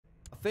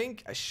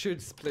think I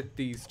should split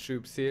these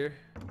troops here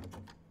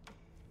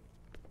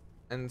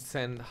and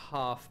send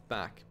half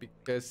back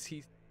because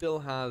he still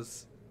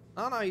has...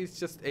 Oh no, he's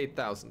just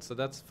 8,000, so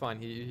that's fine.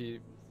 He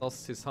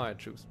lost his higher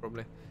troops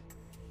probably.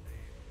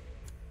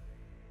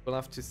 We'll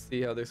have to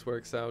see how this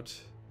works out.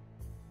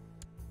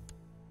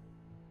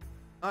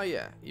 Oh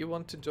yeah, you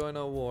want to join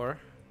our war?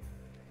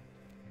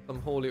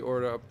 Some holy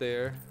order up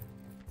there.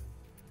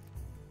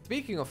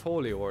 Speaking of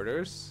holy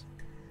orders...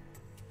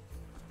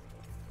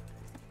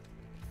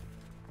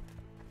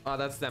 Oh,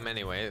 that's them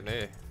anyway.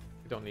 We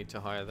don't need to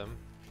hire them.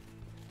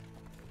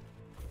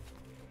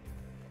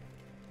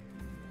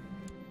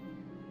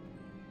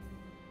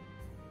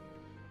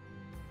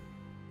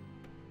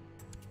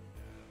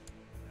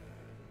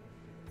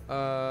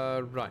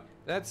 Right.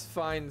 Let's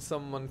find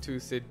someone to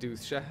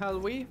seduce, shall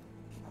we?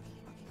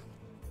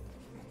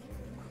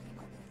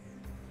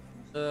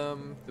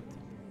 Them.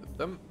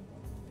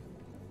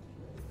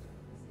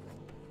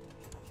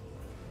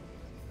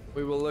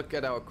 We will look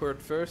at our court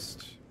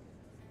first.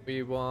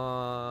 We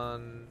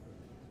want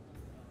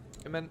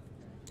women,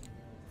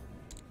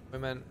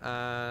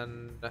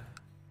 and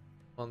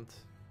want,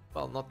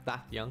 well, not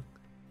that young.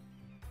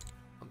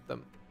 Want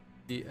them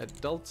the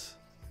adults.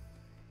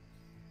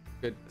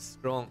 Good,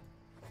 strong.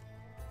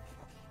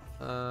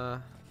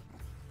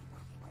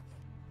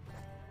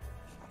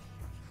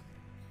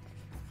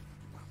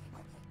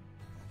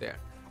 There.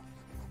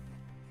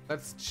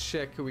 Let's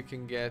check who we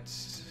can get.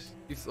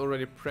 She's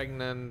already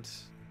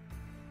pregnant.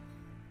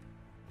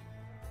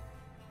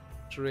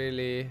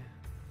 Really, I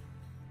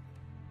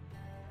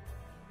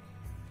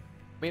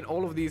mean,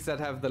 all of these that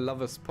have the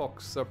lover's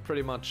pox are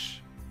pretty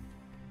much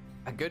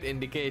a good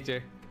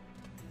indicator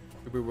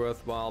to be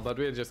worthwhile, but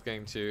we're just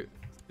going to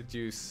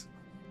seduce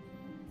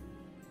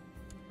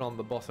from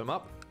the bottom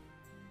up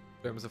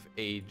in terms of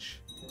age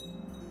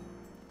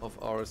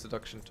of our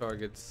seduction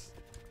targets.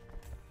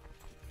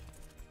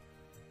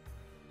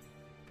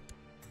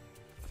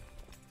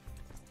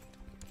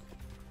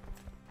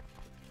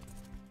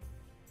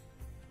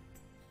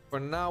 For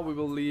now, we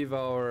will leave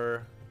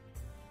our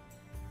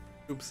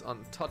troops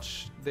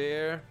untouched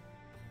there.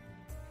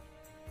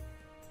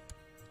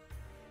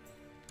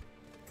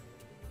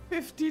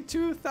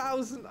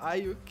 52,000! Are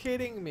you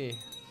kidding me?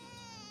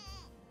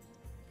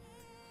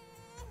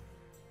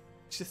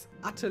 It's just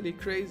utterly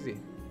crazy.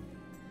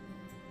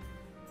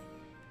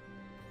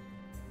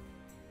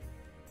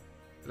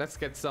 Let's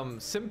get some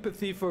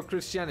sympathy for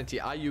Christianity.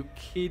 Are you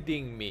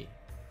kidding me?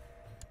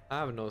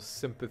 I have no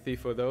sympathy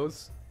for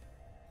those.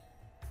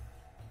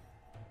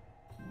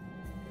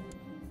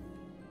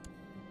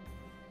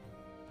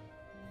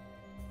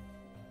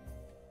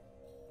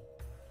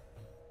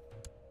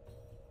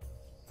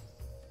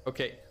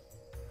 Okay.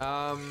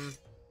 I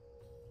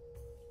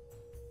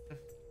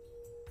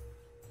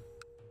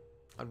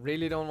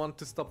really don't want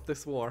to stop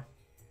this war.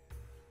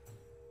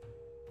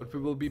 But we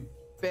will be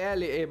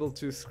barely able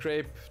to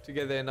scrape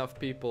together enough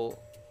people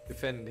to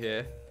defend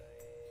here.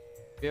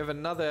 We have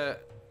another...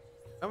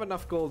 I have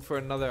enough gold for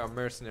another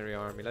mercenary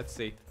army. Let's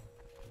see.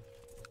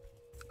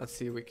 Let's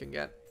see what we can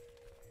get.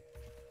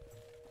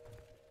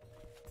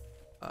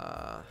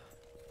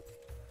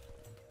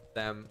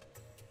 Them.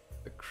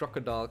 The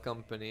Crocodile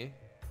Company.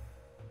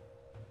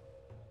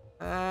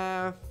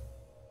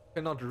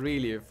 Cannot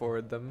really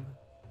afford them.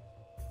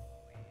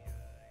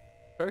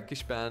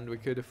 Turkish band we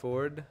could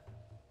afford.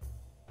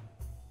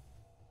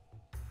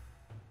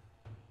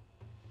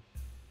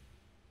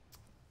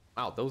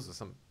 Wow, those are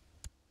some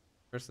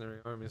mercenary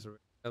armies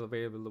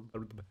available.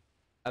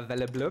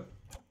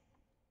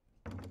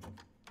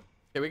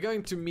 Okay, we're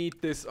going to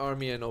meet this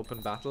army in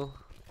open battle,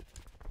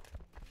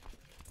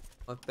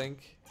 I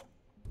think.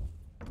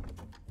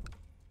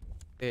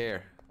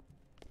 There.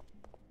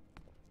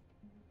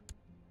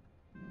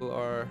 People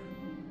are...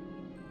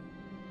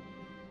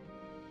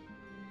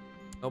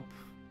 Nope.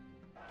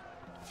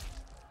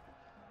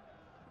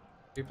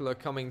 People are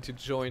coming to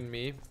join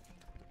me.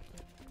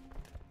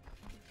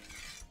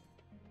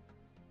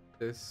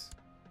 This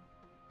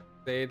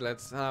state,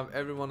 let's have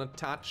everyone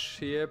attach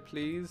here,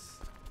 please.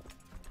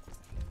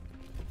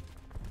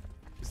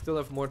 We still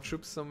have more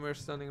troops somewhere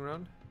standing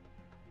around.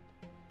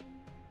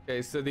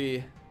 Okay, so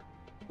the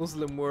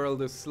Muslim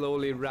world is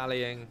slowly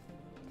rallying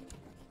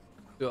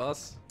to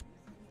us.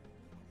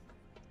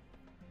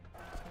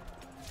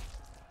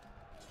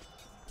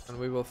 And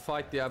we will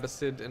fight the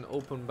Abbasid in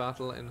open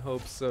battle in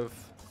hopes of...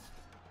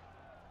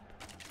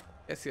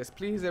 Yes, yes,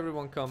 please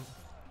everyone come.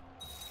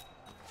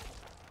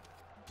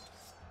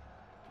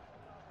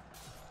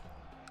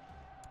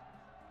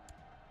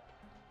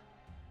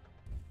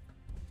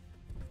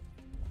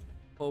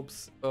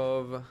 Hopes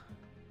of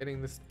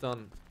getting this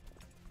done.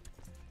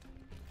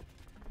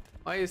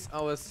 Why is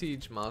our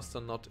siege master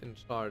not in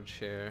charge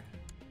here?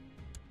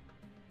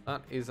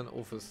 That is an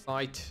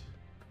oversight.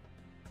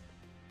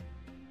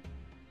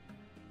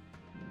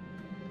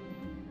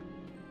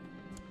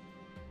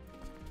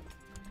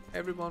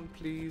 Everyone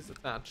please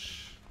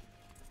attach.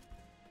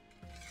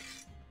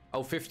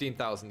 Oh,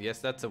 15,000. Yes,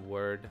 that's a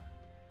word.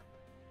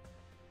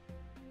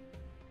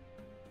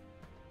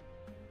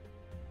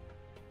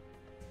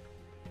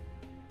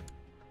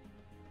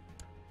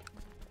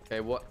 Okay,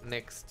 what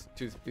next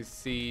to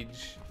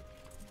besiege?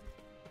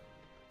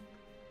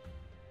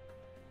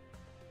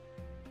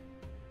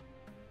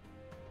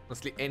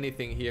 Honestly,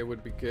 anything here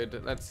would be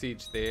good. Let's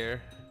siege there.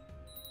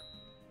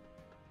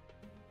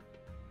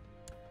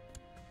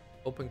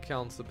 Open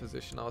council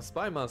position. Our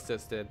spy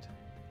master's dead.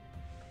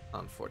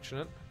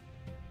 Unfortunate.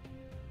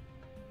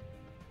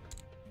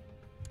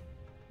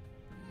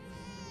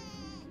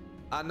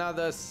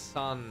 Another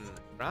son.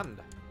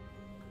 Grand.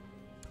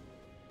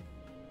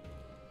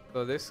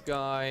 So this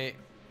guy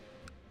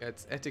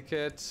gets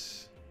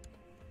etiquette.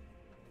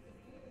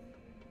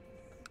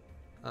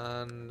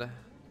 And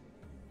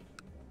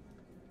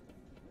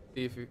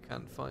see if we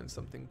can find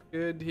something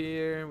good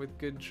here with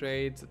good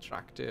trades,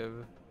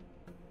 attractive.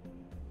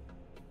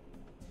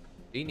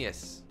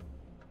 Genius.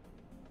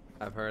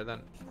 Have her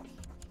then.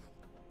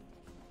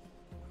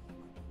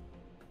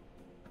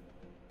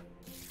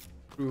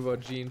 Improve our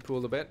gene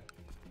pool a bit.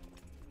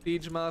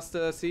 Siege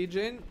master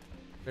sieging.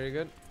 Very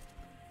good.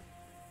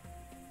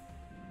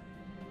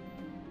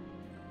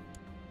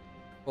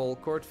 Call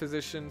court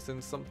physician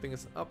since something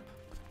is up.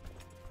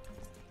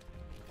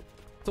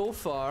 So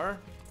far,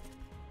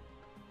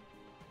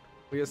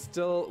 we are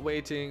still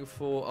waiting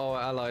for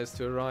our allies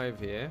to arrive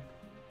here.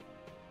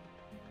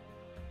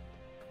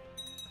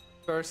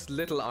 First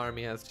little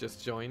army has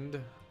just joined.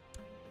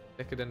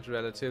 Decadent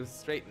relatives.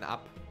 Straighten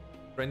up,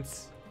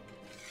 Prince.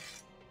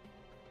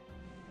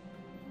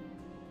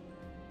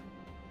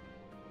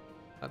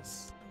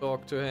 Let's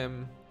talk to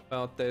him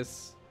about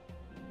this.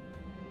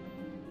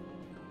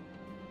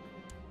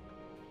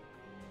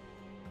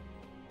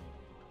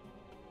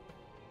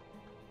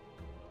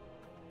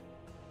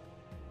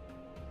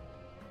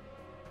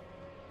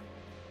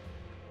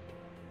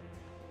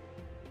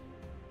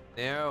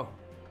 No.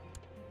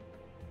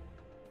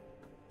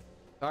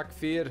 Tack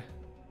 4.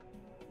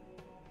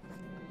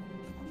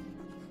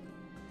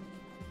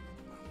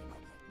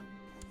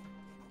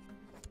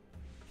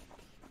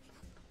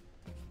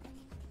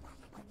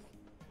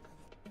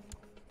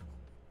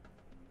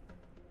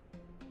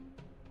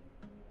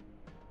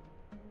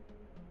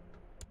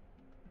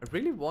 I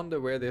really wonder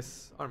where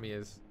this army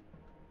is.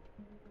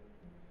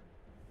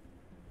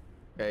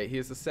 Okay, he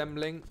is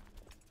assembling.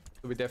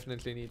 So we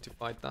definitely need to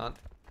fight that.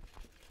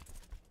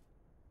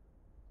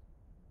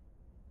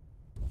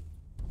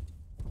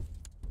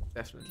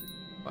 Definitely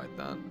fight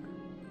that.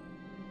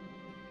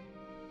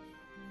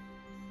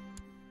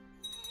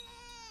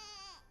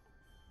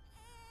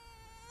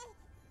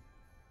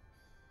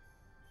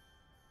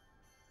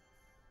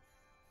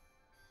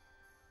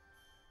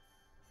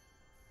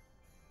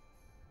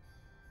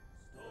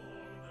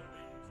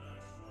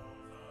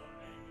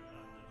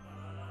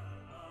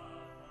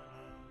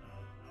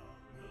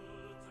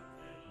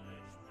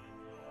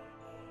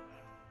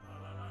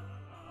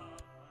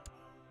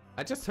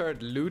 I just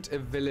heard loot a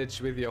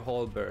village with your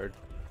halberd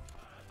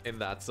in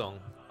that song.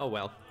 Oh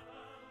well.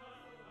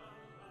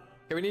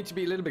 Okay, we need to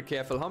be a little bit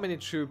careful. How many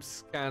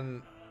troops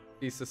can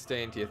be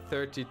sustained here?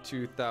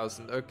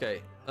 32,000.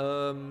 Okay.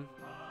 So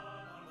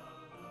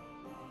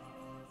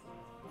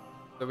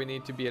we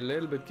need to be a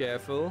little bit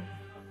careful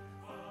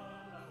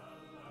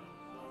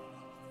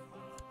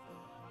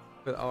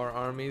with our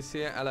armies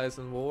here. Allies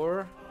in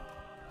war.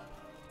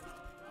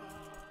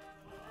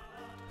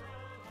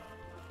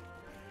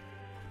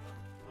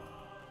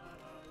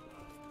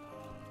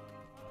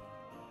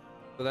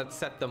 So let's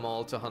set them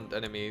all to hunt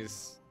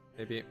enemies,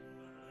 maybe.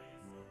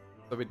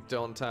 So we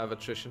don't have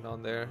attrition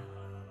on there.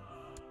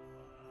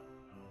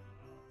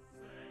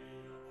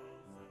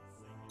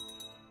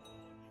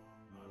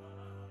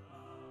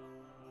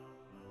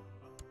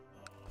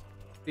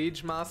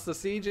 Siege master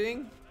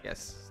sieging?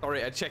 Yes.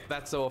 Sorry, I check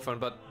that so often,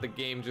 but the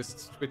game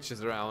just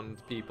switches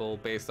around people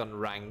based on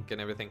rank and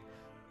everything.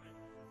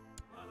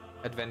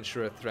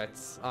 Adventurer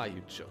threats. Are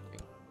you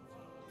joking?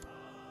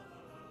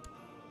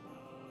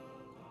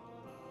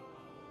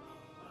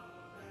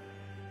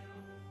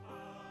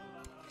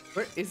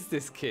 Where is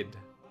this kid?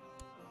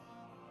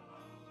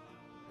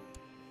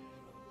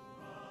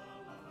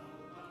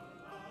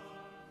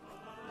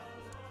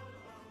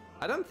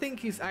 I don't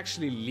think he's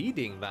actually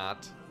leading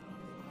that.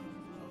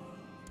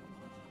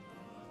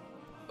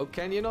 Oh,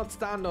 can you not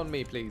stand on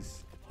me,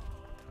 please?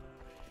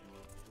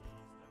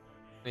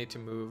 I need to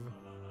move.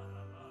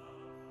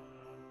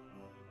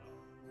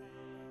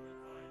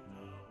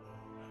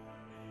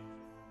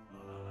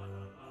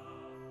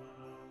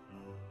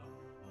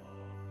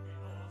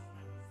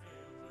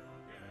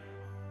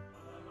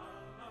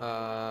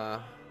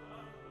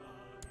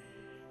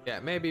 Yeah,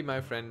 maybe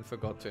my friend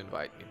forgot to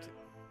invite me to.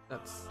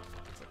 That's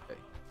okay.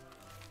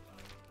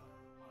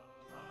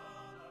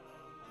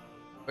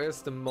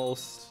 Where's the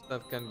most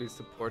that can be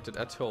supported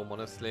at home,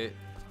 honestly?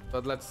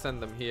 But let's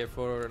send them here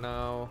for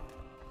now.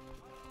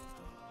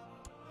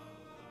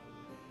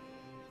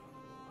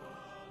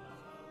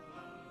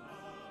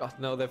 God,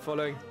 no, they're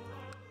following.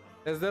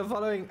 As they're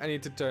following, I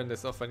need to turn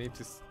this off. I need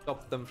to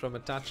stop them from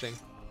attaching.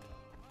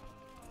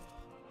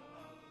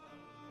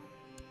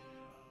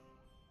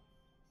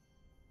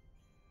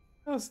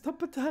 Oh,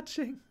 stop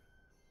attaching.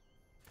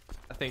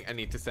 I think I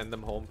need to send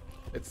them home.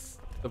 It's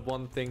the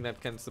one thing that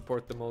can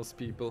support the most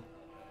people.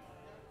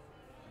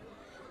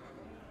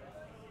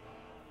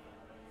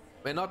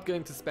 We're not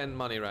going to spend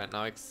money right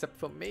now, except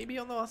for maybe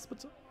on the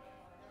hospital.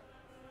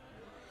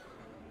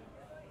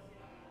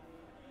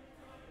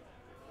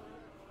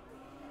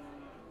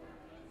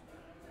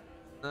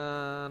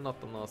 Not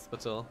on the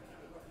hospital.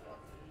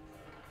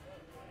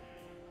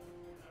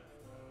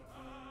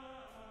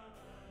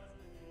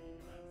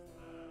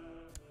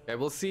 Okay,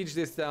 we'll siege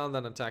this down,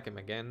 then attack him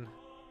again.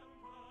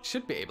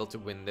 Should be able to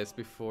win this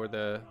before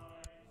the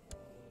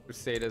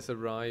Crusaders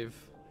arrive.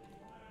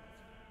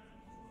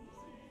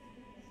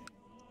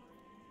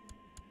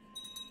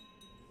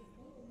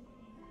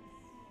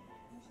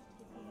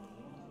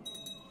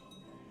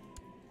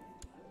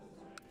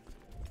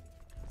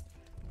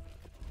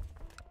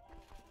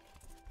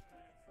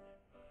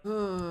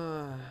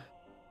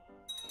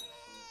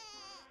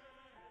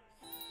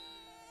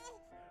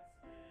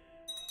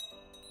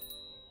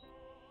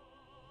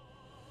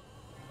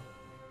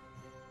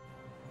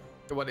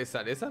 What is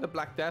that? Is that a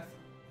Black Death?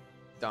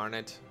 Darn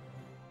it.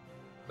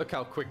 Look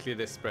how quickly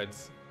this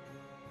spreads.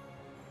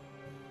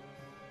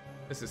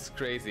 This is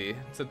crazy.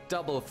 It's a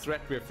double threat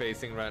we're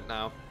facing right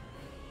now.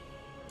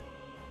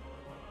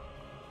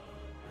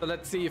 So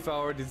let's see if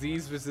our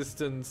disease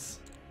resistance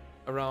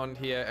around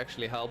here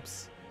actually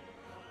helps.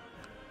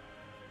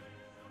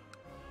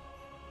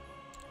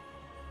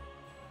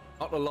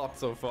 Not a lot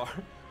so far.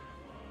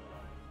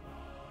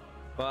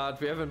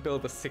 But we haven't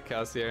built a sick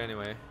house here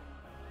anyway.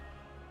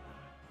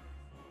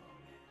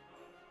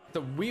 So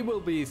we will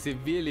be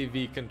severely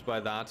weakened by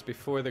that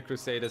before the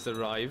Crusaders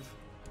arrive.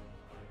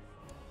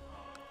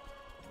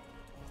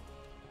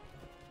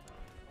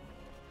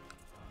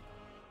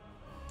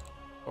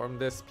 Form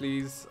this,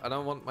 please. I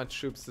don't want my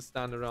troops to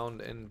stand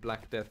around in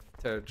Black Death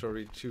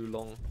territory too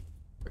long.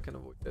 I can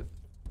avoid it.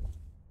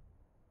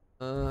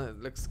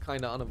 It looks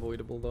kind of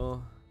unavoidable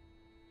though.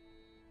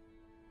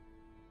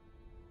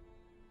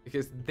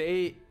 Because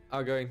they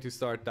are going to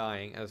start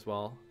dying as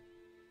well.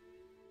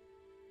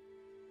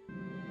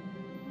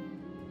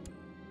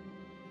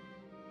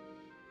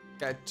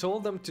 I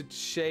told them to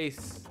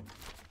chase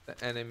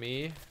the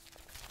enemy.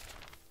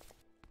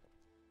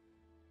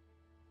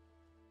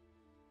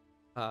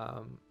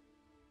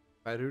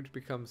 Beirut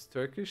becomes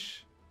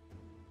Turkish.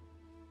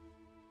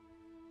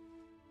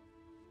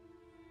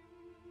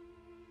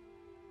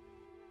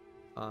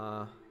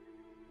 What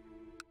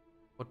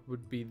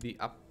would be the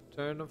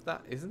upturn of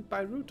that? Isn't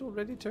Beirut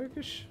already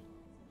Turkish?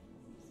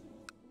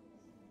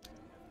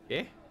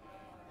 Okay.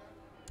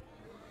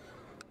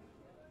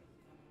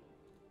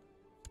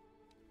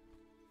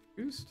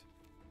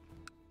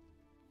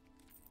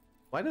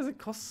 Why does it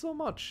cost so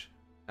much?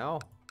 Ow.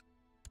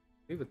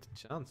 Give it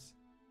a chance.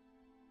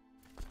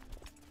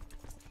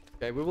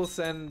 Okay, we will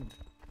send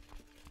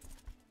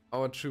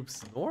our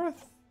troops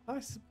north, I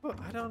suppose.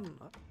 I don't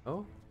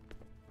know.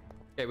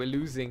 Okay, we're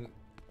losing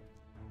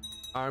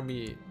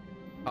army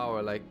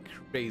power like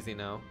crazy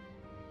now.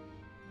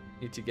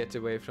 Need to get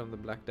away from the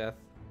Black Death.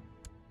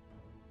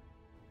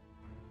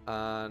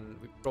 And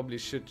we probably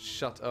should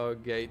shut our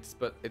gates,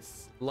 but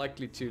it's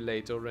likely too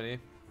late already.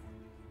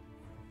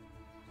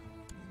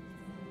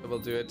 So we'll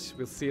do it.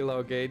 We'll seal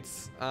our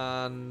gates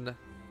and I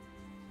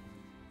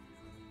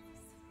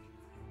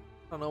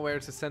don't know where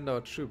to send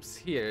our troops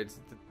here. It's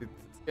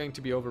going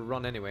to be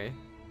overrun anyway.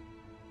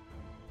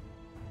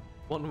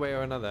 One way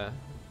or another.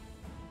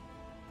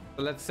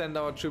 So let's send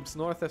our troops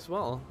north as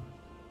well.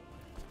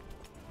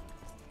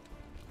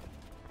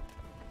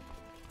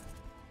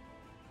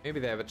 Maybe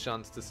they have a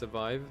chance to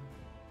survive.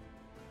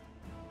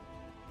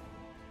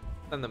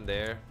 Send them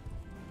there.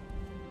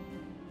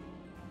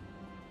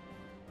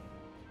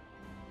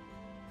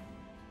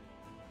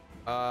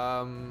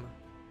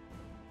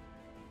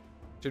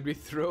 Should we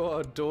throw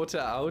our daughter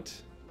out?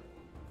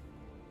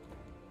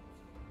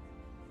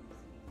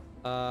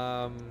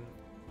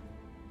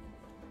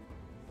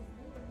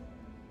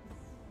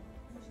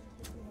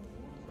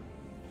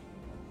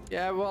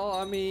 Yeah, well,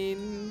 I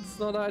mean, it's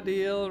not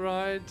ideal,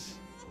 right?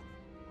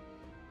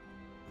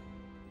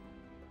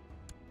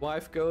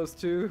 Wife goes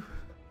too.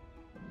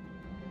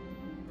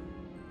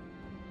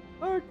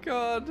 Oh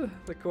god,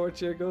 the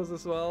courtier goes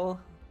as well.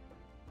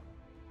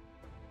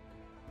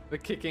 We're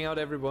kicking out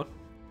everyone.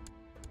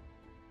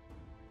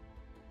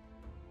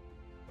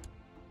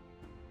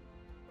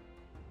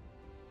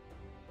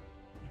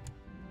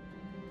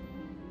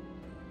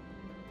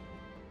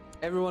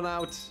 Everyone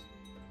out.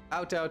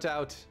 Out, out,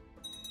 out.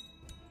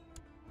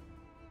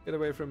 Get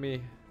away from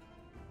me.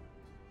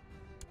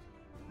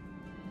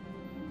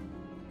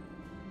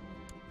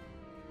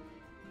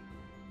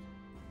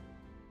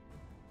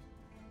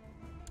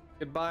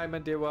 Goodbye, my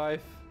dear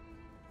wife.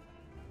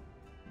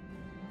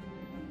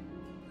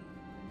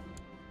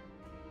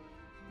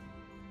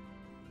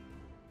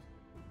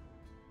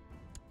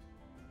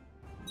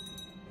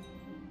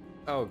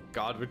 Oh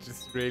god, which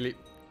is really...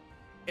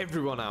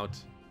 Everyone out.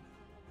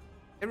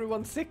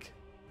 Everyone sick.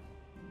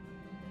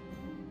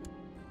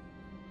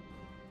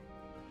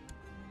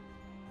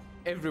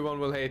 Everyone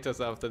will hate us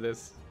after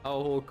this.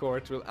 Our whole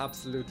court will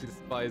absolutely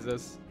despise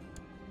us.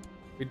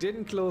 We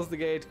didn't close the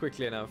gate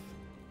quickly enough.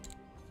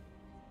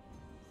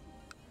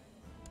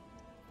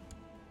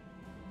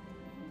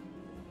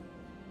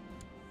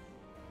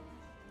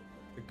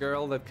 The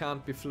girl that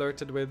can't be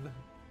flirted with.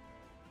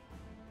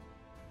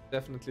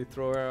 Definitely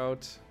throw her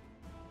out.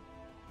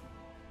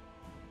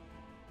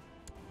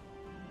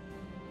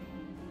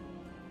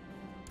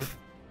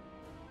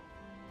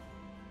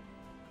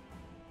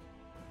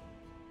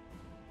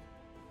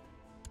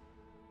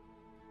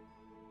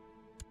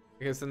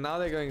 Okay, so now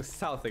they're going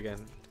south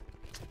again.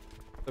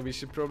 So we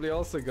should probably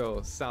also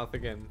go south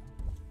again.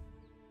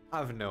 I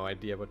have no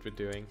idea what we're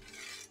doing.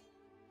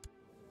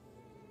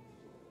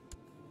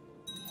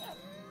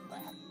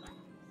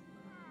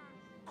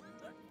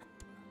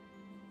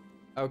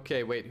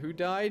 Okay, wait, who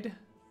died?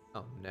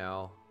 Oh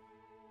no.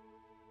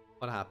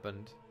 What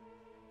happened?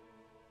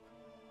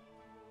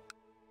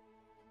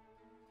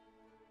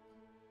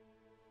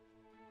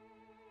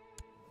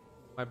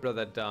 My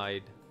brother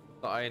died,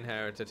 so I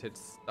inherited his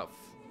stuff.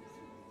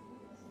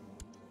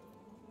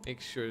 Make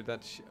sure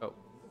that oh,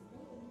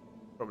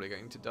 probably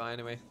going to die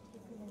anyway.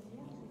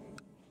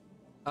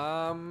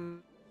 Right,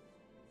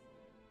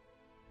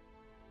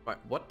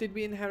 what did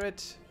we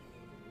inherit?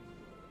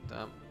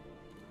 Damn.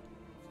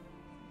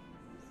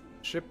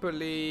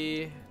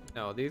 Tripoli.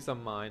 No, these are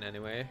mine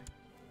anyway.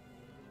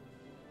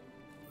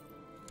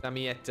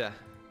 Damietta.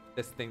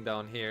 This thing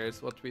down here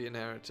is what we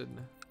inherited.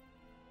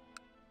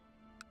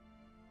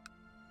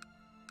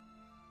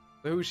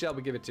 So who shall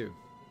we give it to?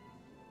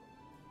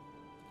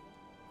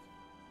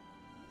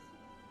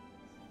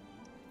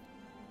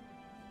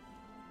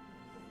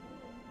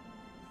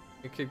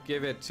 We could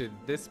give it to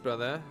this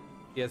brother.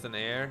 He has an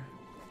heir.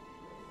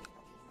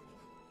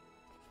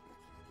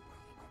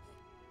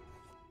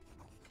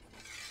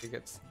 He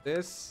gets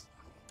this.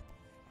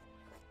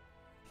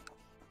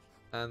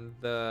 And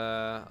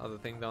the other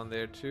thing down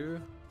there too.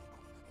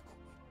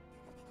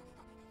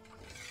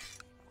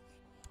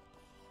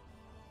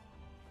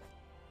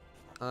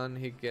 And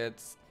he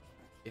gets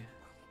the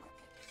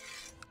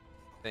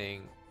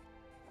thing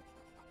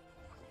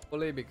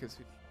fully because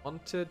we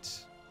want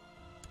it.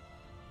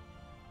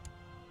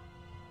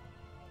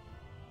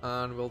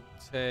 And we'll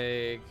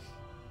take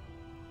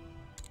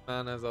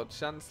man as our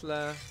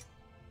chancellor.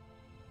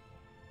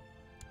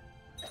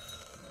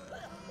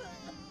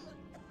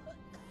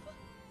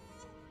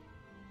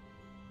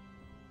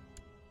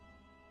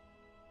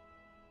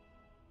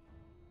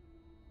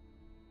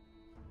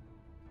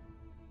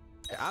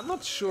 I'm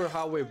not sure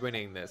how we're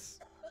winning this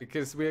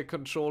because we're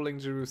controlling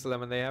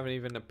Jerusalem and they haven't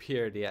even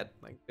appeared yet.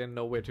 Like they're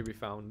nowhere to be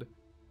found.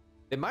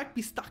 They might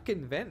be stuck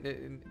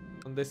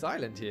on this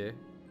island here.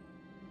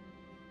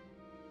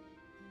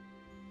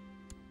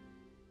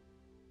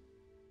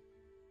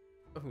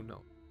 Oh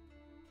no.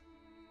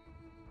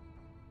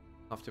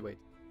 Have to wait.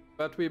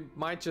 But we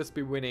might just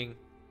be winning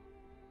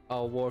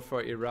our war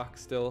for Iraq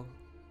still.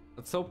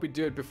 Let's hope we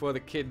do it before the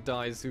kid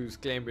dies whose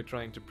claim we're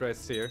trying to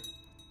press here.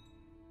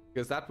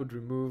 Because that would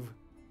remove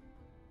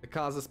the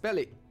casus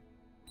belli.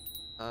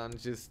 And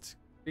just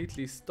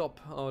completely stop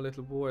our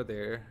little war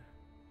there.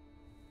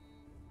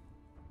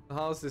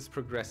 How's this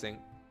progressing?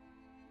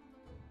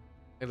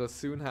 It'll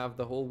soon have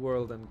the whole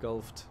world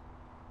engulfed.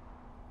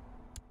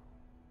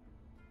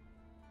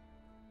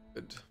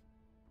 Good.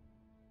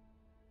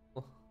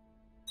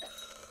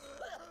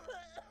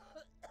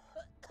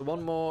 So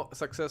one more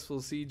successful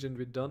siege and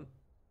we're done.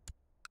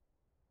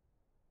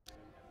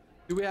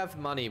 Do we have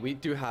money? We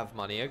do have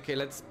money. Okay,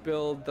 let's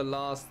build the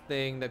last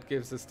thing that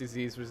gives us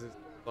disease resistance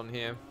on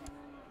here.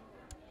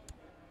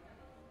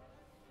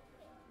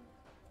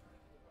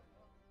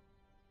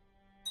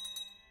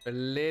 A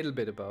little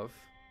bit above.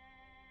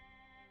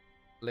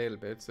 A little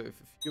bit. So if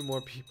a few more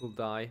people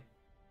die,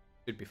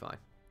 should be fine.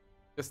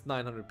 Just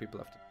 900 people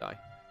have to die.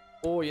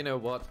 Or you know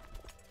what?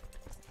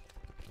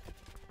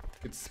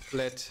 Could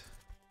split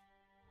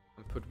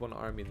and put one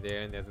army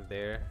there and the other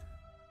there.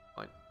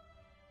 Fine.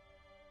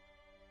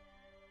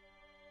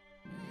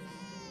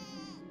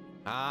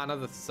 Ah,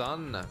 another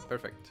son.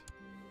 Perfect.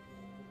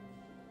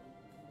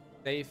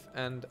 Safe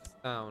and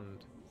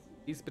sound.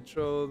 He's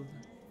betrothed.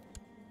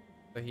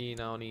 So he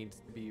now needs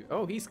to be...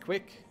 Oh, he's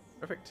quick.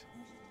 Perfect.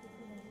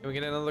 Can we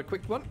get another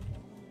quick one?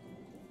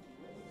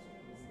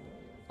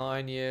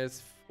 9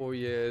 years, 4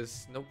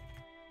 years. Nope.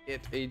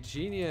 Get a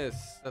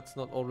genius. That's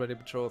not already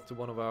betrothed to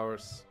one of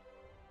ours.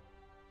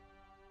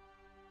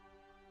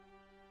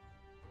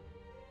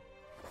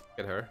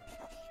 Get her.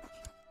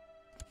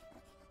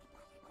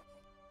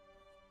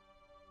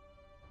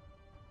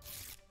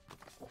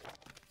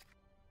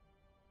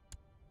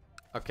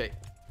 Okay.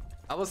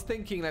 I was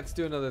thinking let's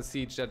do another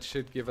siege. That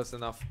should give us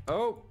enough.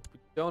 Oh, we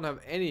don't have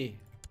any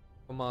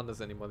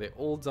commanders anymore. They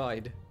all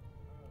died.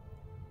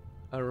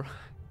 Alright.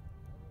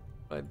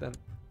 Right then.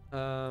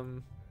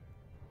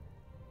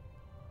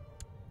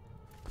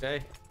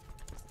 Okay.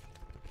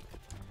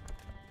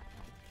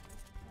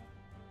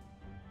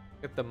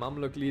 Get the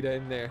Mamluk leader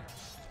in there.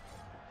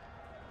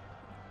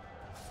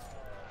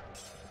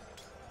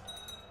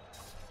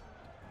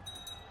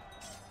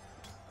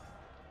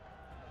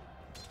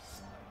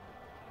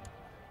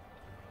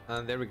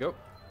 And there we go.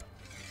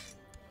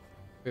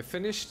 We're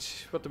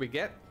finished. What do we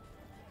get?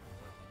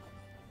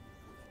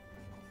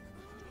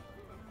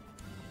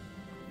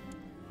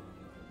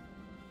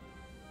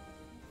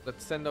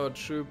 Let's send our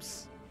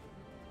troops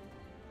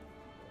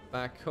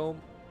back home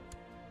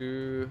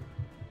to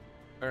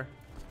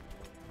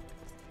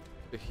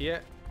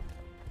here.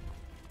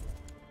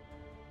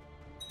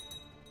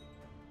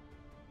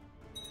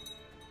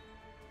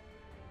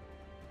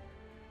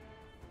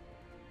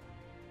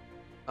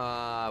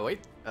 Wait.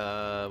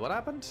 What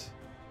happened?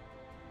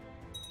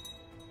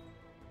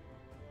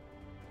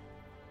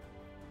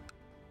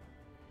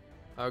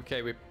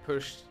 Okay, we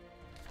pushed.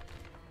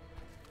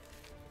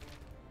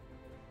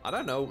 I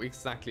don't know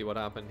exactly what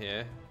happened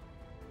here.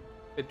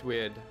 Bit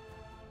weird.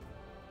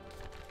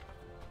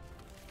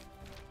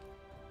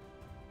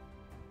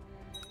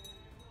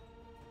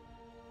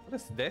 What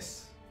is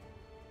this?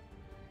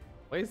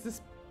 Why is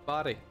this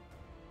body?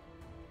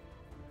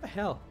 What the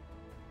hell?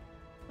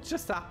 What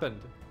just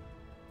happened?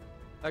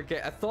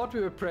 Okay, I thought we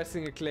were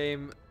pressing a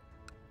claim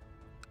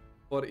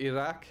for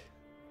Iraq.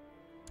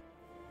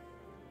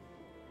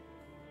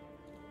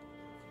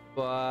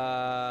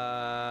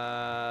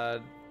 But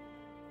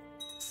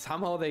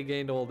somehow they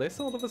gained all this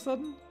all of a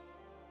sudden.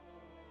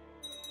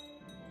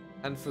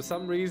 And for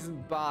some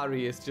reason,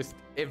 Bari is just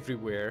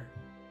everywhere.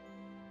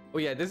 Oh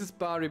yeah, this is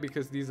Bari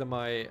because these are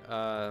my,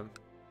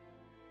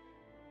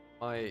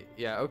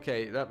 yeah,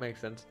 okay, that makes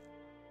sense.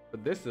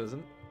 But this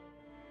doesn't.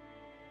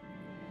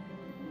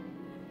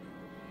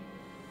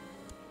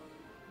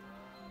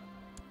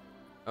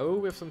 Oh,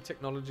 we have some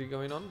technology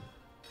going on.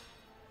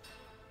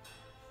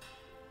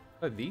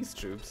 What are these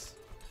troops?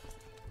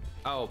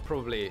 Oh,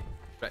 probably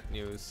threat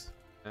news.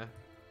 Yeah,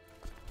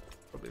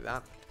 probably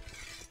that.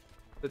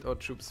 Split our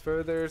troops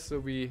further so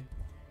we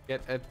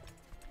get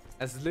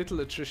as little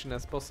attrition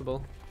as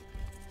possible.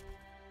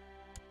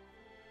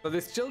 So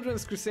this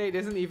Children's Crusade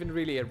isn't even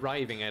really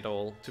arriving at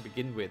all to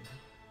begin with.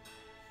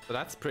 So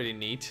that's pretty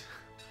neat.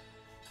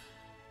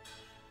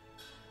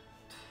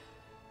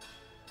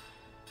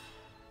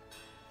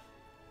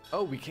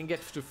 Oh, we can get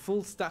to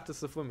full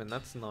status of women.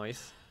 That's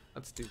nice.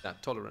 Let's do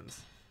that. Tolerance.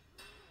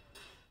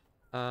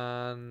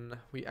 And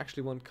we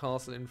actually want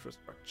castle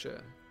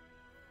infrastructure.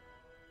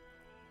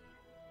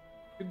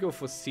 Could go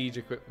for siege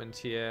equipment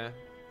here.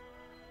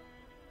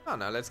 Oh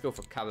no, let's go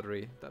for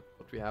cavalry. That's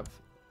what we have.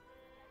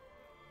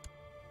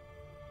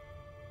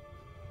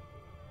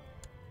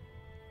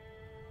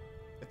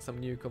 Get some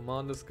new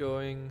commanders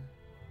going.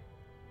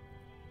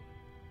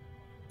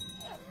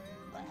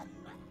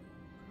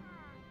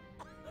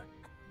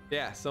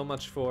 Yeah, so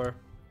much for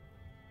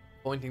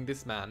pointing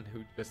this man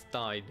who just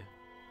died.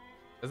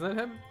 Isn't it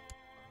him?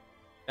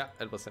 Yeah,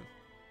 it was him.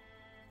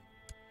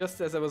 Just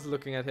as I was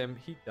looking at him,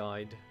 he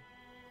died.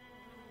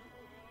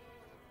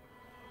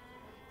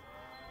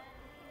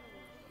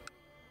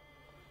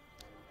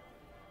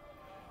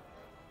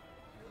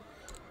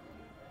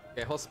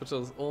 Okay,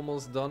 hospital's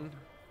almost done.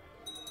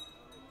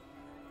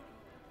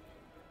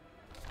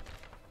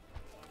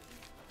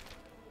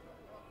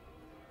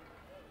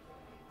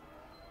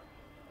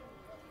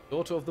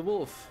 Daughter of the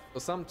wolf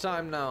for some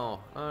time now.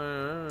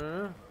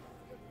 So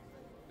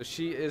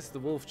she is the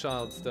wolf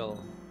child still.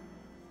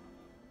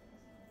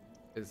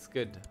 It's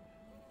good.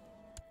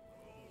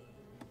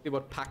 See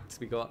what pacts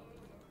we got.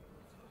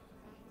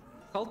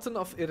 Sultan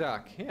of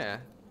Iraq, yeah.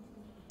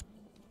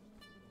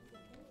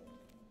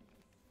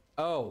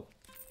 Oh.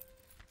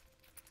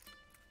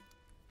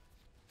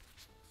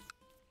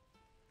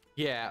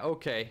 Yeah,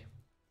 okay.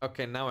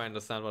 Okay, now I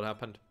understand what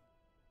happened.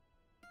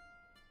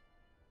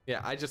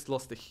 Yeah, I just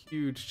lost a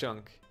huge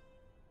chunk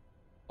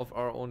of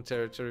our own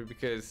territory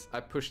because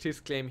I pushed his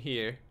claim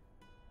here,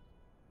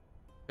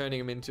 turning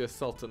him into a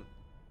sultan.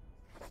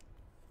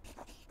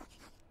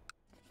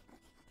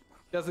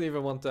 Doesn't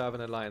even want to have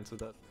an alliance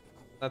with us.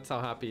 That's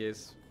how happy he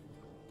is.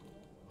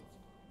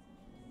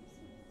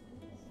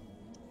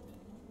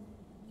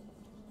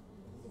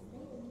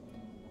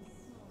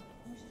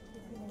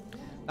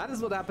 That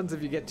is what happens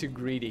if you get too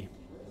greedy.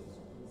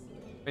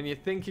 When you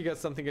think you got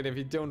something good, if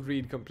you don't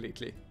read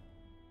completely.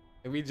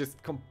 And we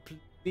just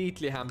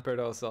completely hampered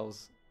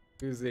ourselves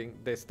using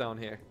this down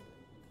here.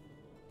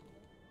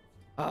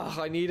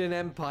 Ah, I need an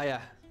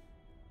empire.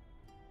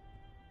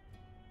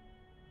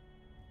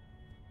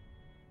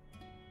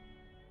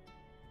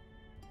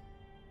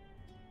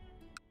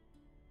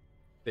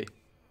 See.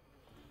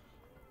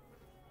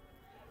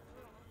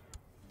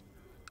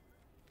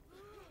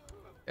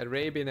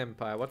 Arabian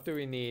Empire. What do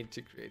we need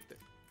to create it?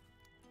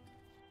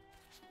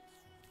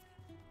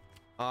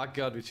 Oh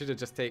god, we should have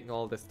just taken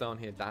all this down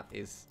here. That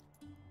is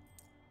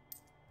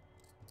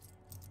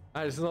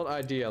not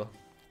ideal.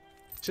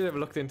 Should have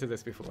looked into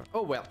this before.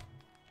 Oh well.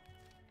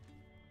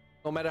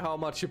 No matter how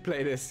much you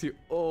play this, you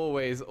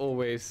always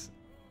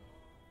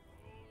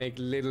make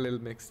little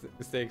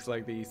mistakes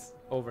like these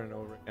over and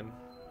over again.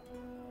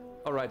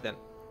 Alright then.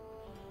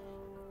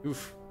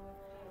 Oof.